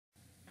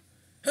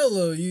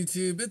Hello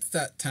YouTube, it's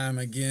that time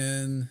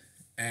again,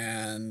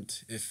 and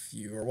if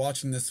you are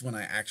watching this when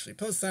I actually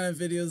post sign-up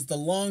videos, the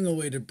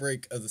long-awaited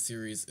break of the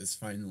series is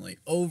finally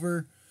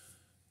over.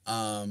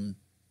 It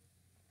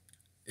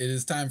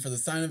is time for the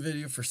sign-up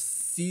video for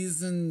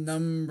season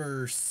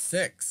number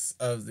 6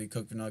 of the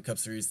Coke Vanilla Cup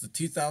Series, the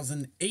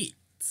 2008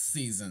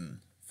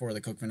 season for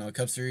the Coke Vanilla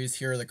Cup Series.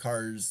 Here are the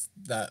cards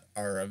that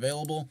are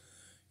available.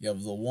 You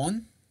have the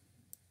 1,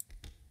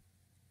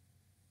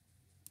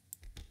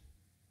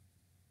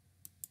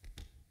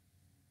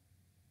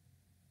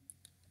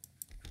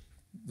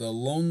 the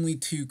Lonely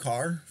 2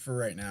 car for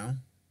right now.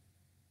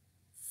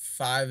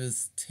 5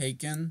 is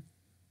taken.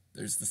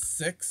 There's the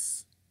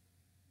 6.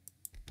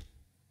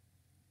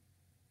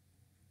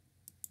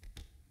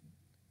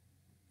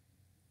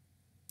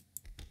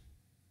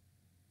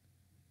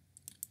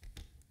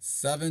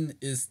 Seven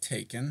is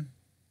taken.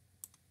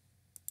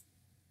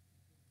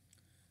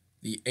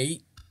 The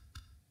 8.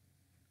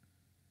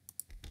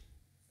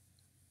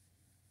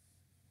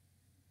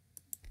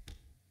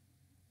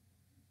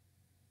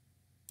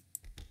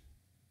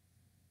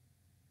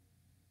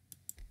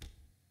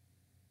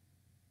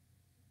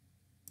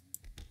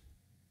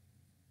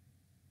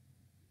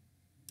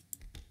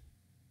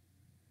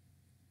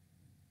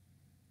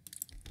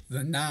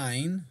 The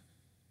 9.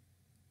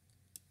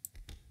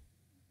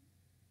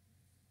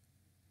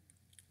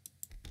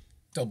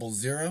 Double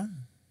 0.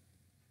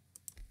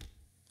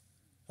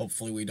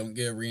 Hopefully we don't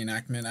get a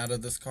reenactment out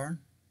of this car.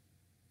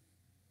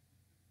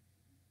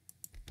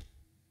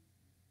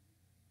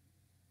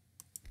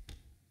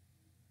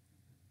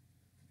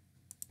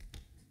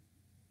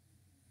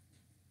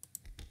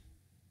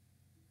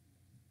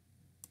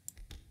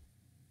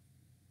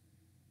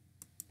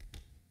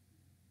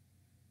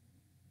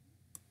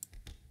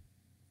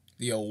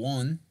 The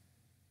 01.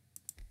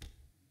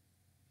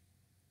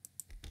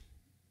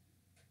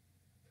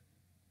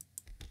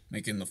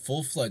 Making the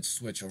full-fledged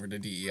switch over to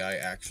DEI,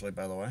 actually,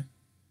 by the way.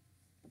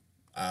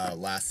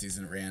 Last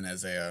season it ran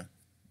as a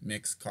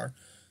mixed car.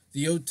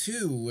 The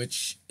 02,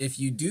 which, if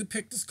you do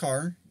pick this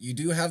car, you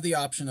do have the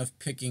option of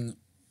picking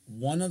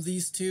one of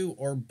these two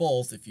or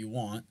both if you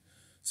want.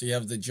 So you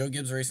have the Joe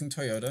Gibbs Racing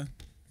Toyota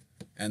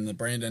and the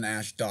Brandon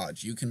Ash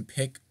Dodge. You can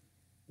pick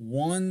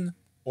one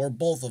or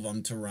both of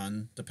them to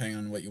run, depending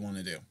on what you want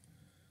to do.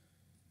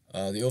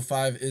 The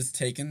 05 is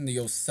taken.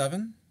 The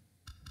 07.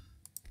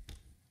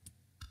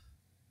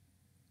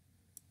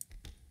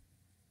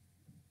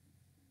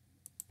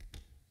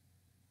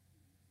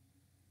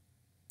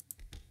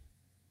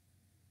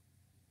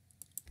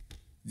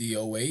 The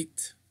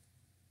 08.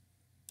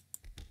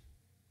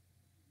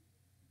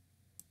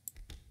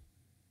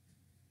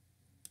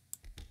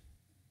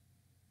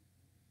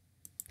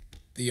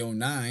 The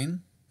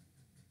 09.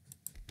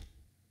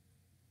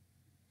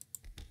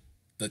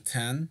 The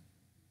 10.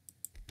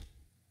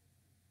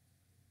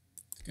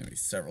 There's going to be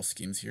several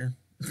schemes here.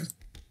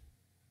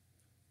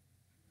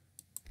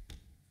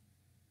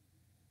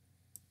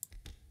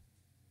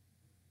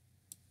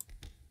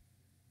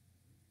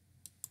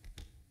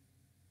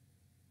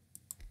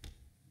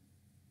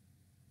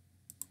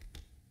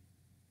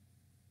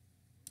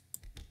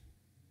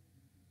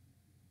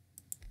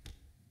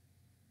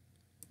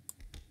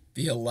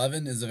 The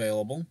 11 is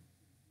available.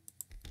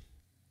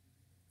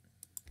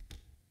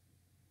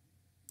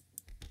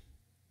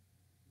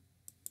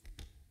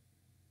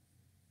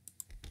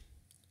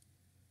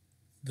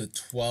 The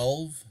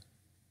 12.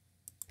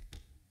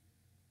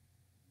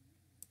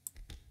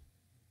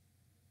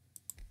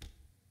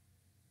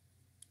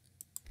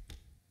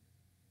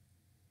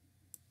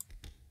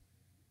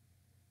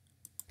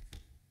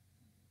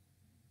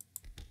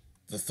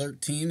 The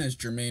 13 as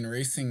Germain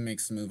Racing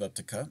makes the move up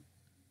to Cup.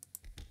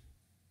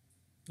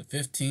 The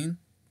 15.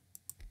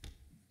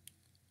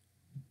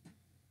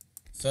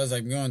 So as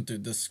I'm going through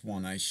this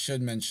one, I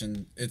should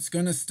mention it's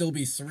going to still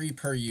be 3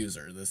 per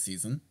user this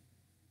season.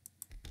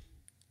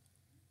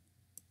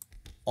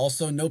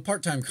 Also, no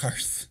part-time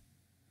cars.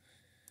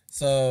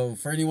 So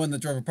for anyone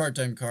that drove a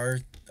part-time car,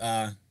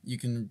 you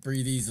can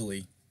breathe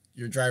easily.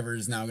 Your driver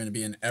is now going to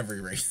be in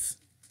every race.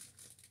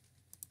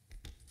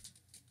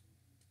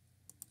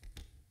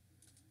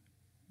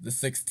 The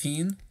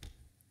 16.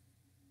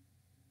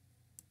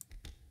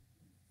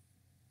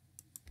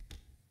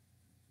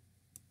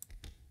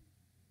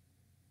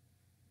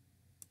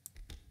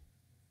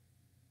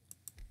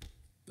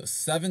 The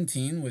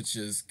 17, which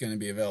is going to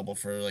be available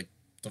for like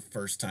the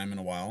first time in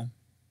a while.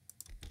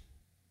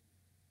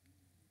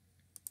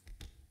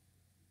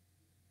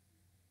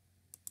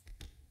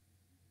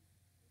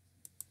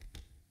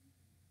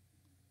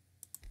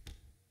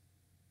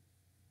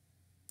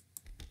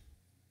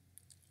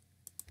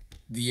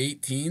 The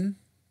 18,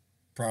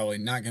 probably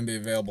not going to be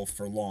available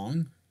for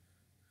long.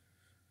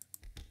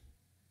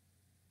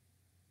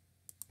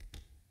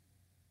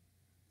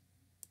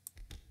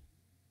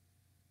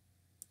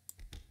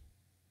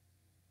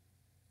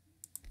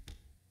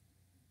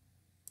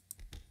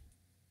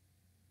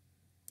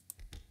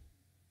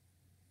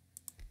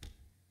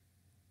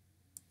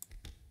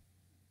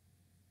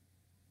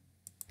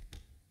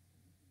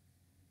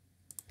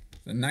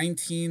 The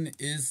 19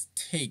 is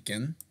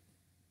taken.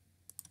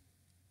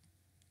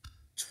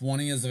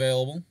 20 is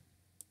available.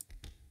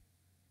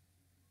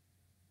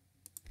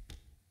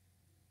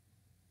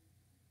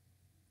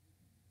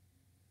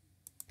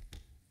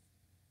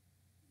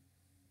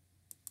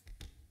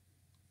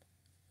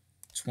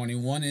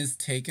 $21 is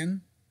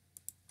taken.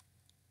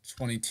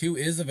 22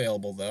 is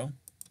available though.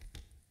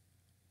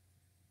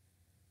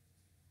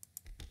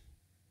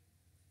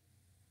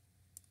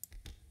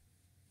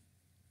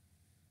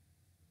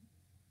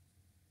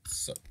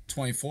 So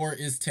 24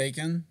 is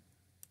taken.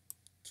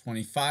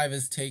 25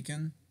 is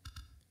taken.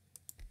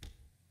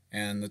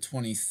 And the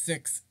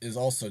 26 is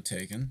also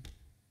taken.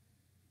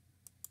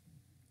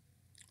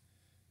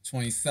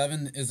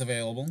 27 is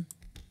available.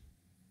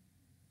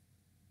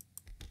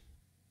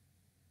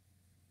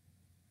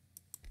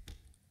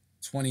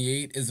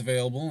 28 is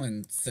available,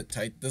 and sit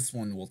tight. This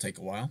one will take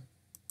a while.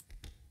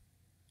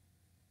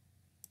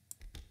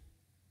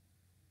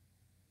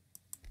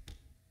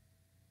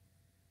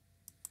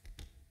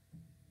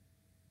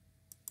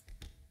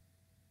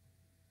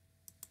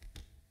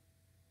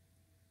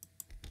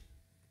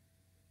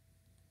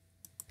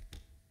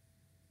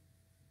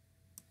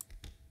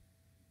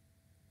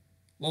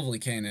 Lovely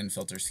K&N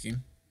filter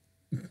scheme.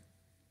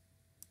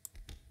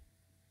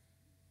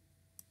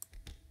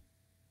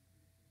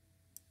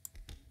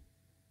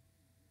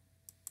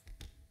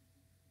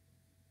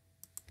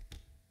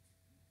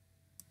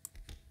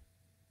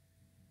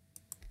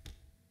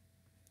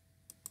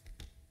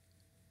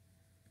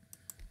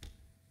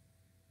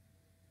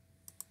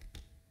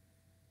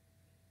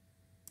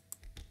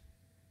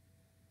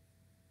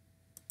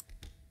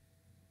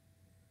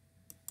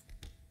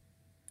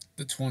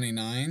 The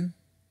 29.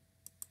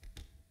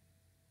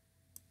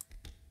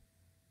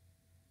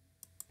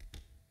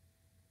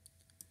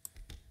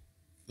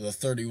 The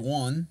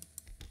 31.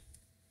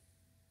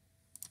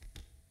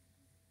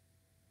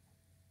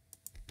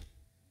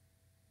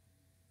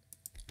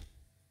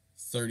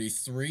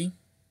 $33.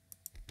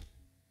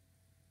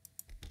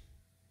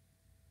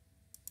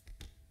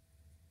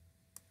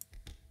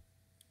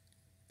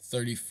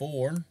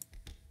 $34.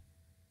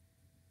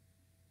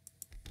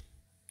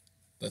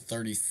 The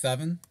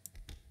 37.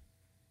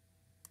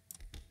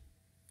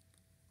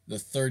 The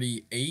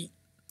 38.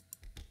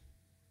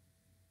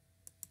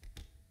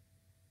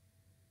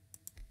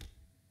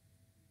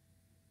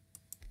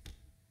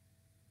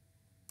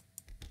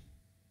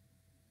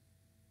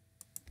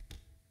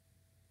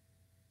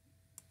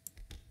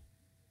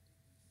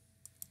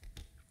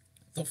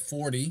 The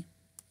 40.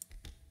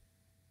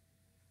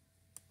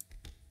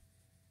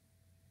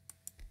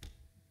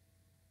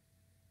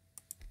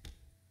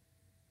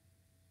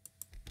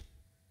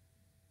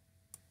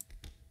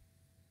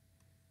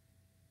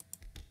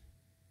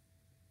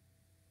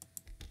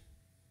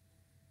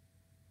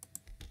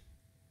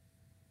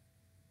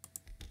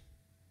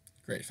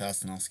 Great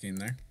Fastenal scheme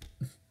there.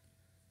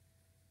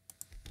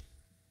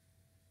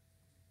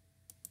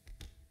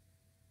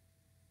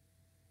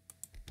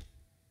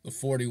 The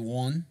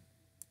 41.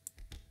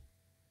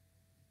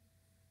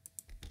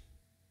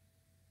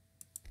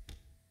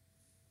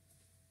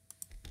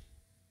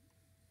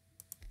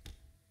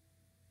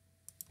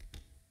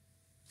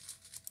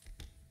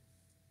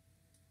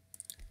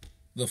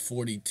 The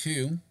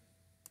 42.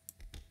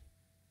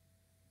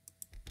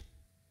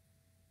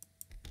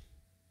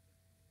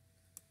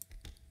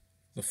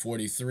 The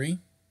 43.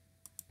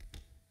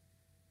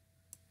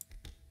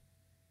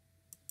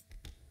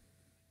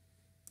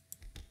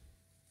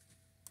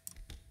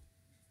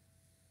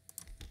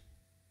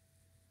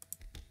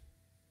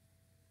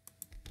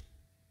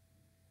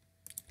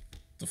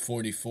 The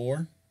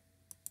 44.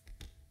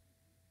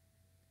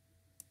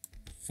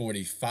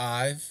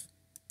 45.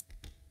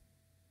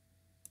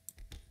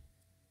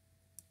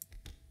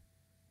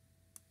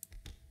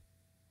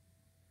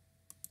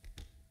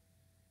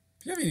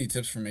 If you have any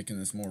tips for making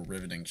this more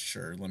riveting,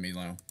 sure, let me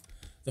know.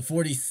 The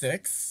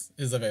 46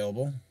 is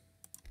available.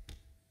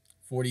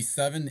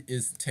 47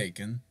 is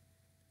taken,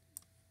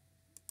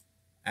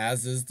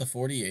 as is the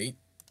 48.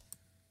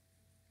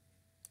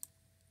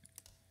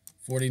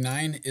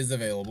 49 is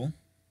available.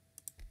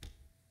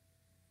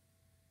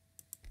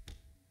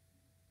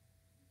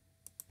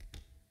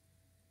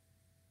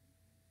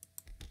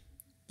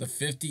 The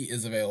 50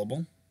 is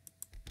available.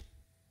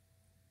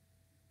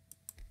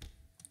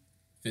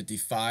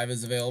 55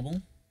 is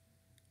available,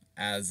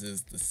 as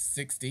is the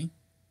 60.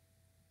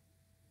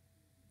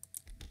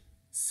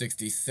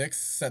 66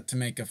 set to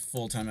make a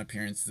full-time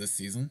appearance this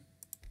season.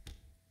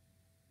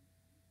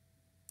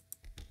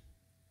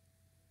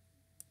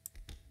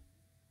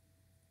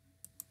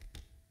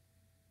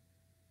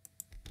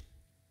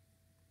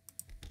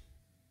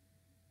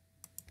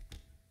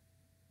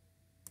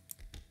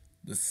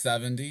 The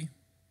 70.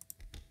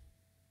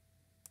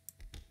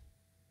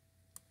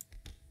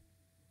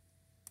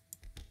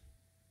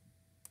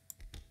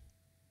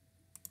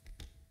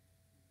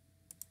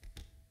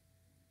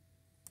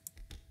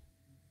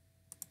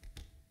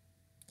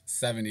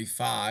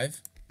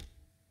 $75.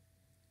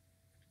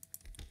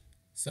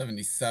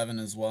 77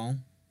 as well.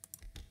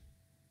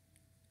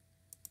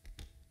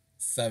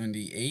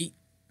 78.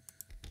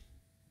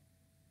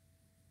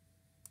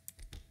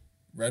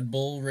 Red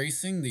Bull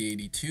Racing, the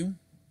 82.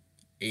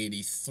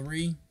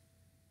 83.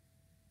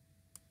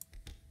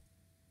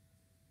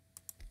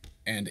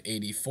 And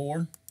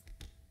 84.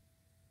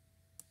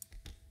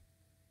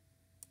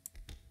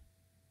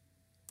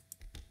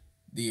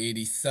 The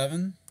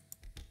 87.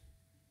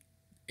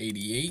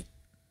 88.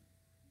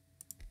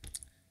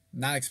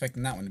 Not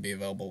expecting that one to be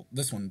available,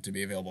 this one to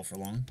be available for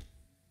long.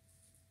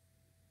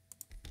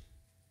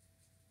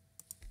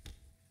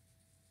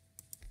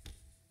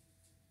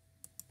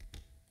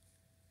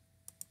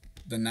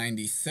 The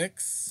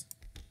 96.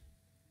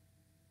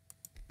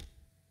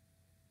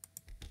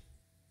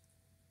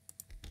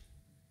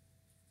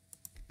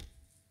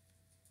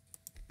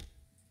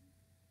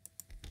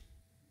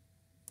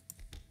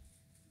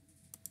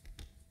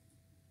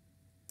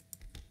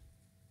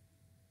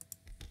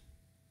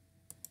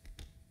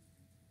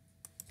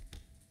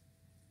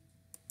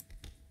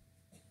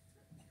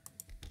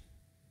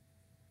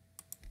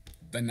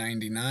 The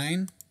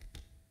 99,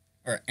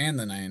 and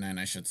the 99,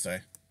 I should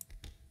say.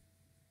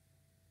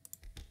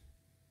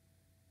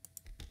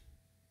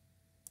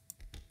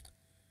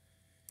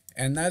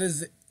 And that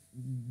is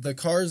the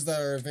cars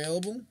that are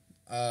available.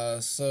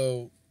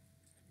 So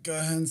go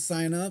ahead and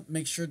sign up.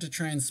 Make sure to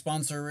try and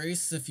sponsor a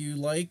race if you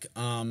like,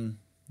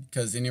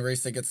 because any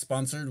race that gets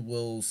sponsored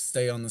will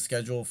stay on the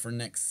schedule for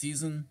next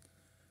season.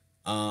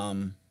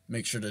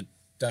 Make sure to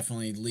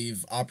definitely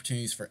leave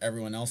opportunities for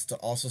everyone else to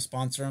also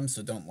sponsor them.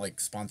 So don't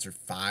sponsor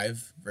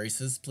 5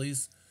 races,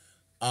 please.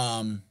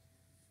 But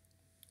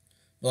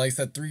like I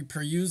said, 3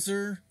 per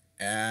user,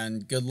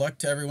 and good luck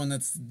to everyone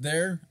that's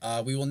there.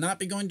 We will not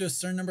be going to a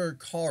certain number of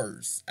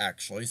cars,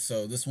 actually.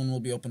 So this one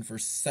will be open for a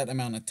set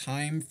amount of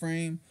time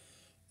frame,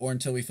 or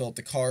until we fill up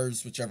the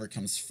cars, whichever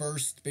comes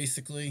first,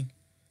 basically.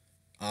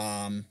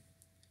 So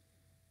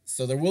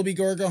there will be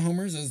Gorgo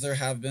homers, as there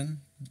have been,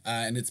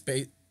 and it's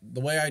the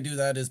way I do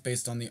that is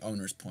based on the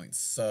owner's points.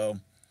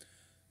 So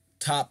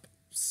top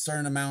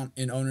certain amount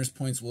in owner's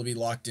points will be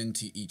locked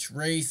into each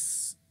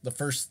race. The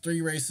first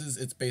 3 races,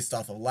 it's based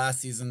off of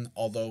last season,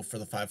 although for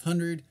the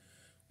 500,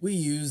 we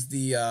use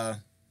the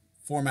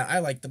format I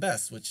like the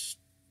best, which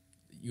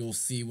you'll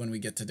see when we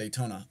get to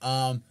Daytona.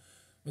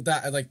 With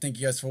that, I'd like to thank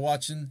you guys for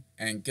watching,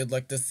 and good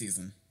luck this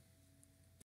season.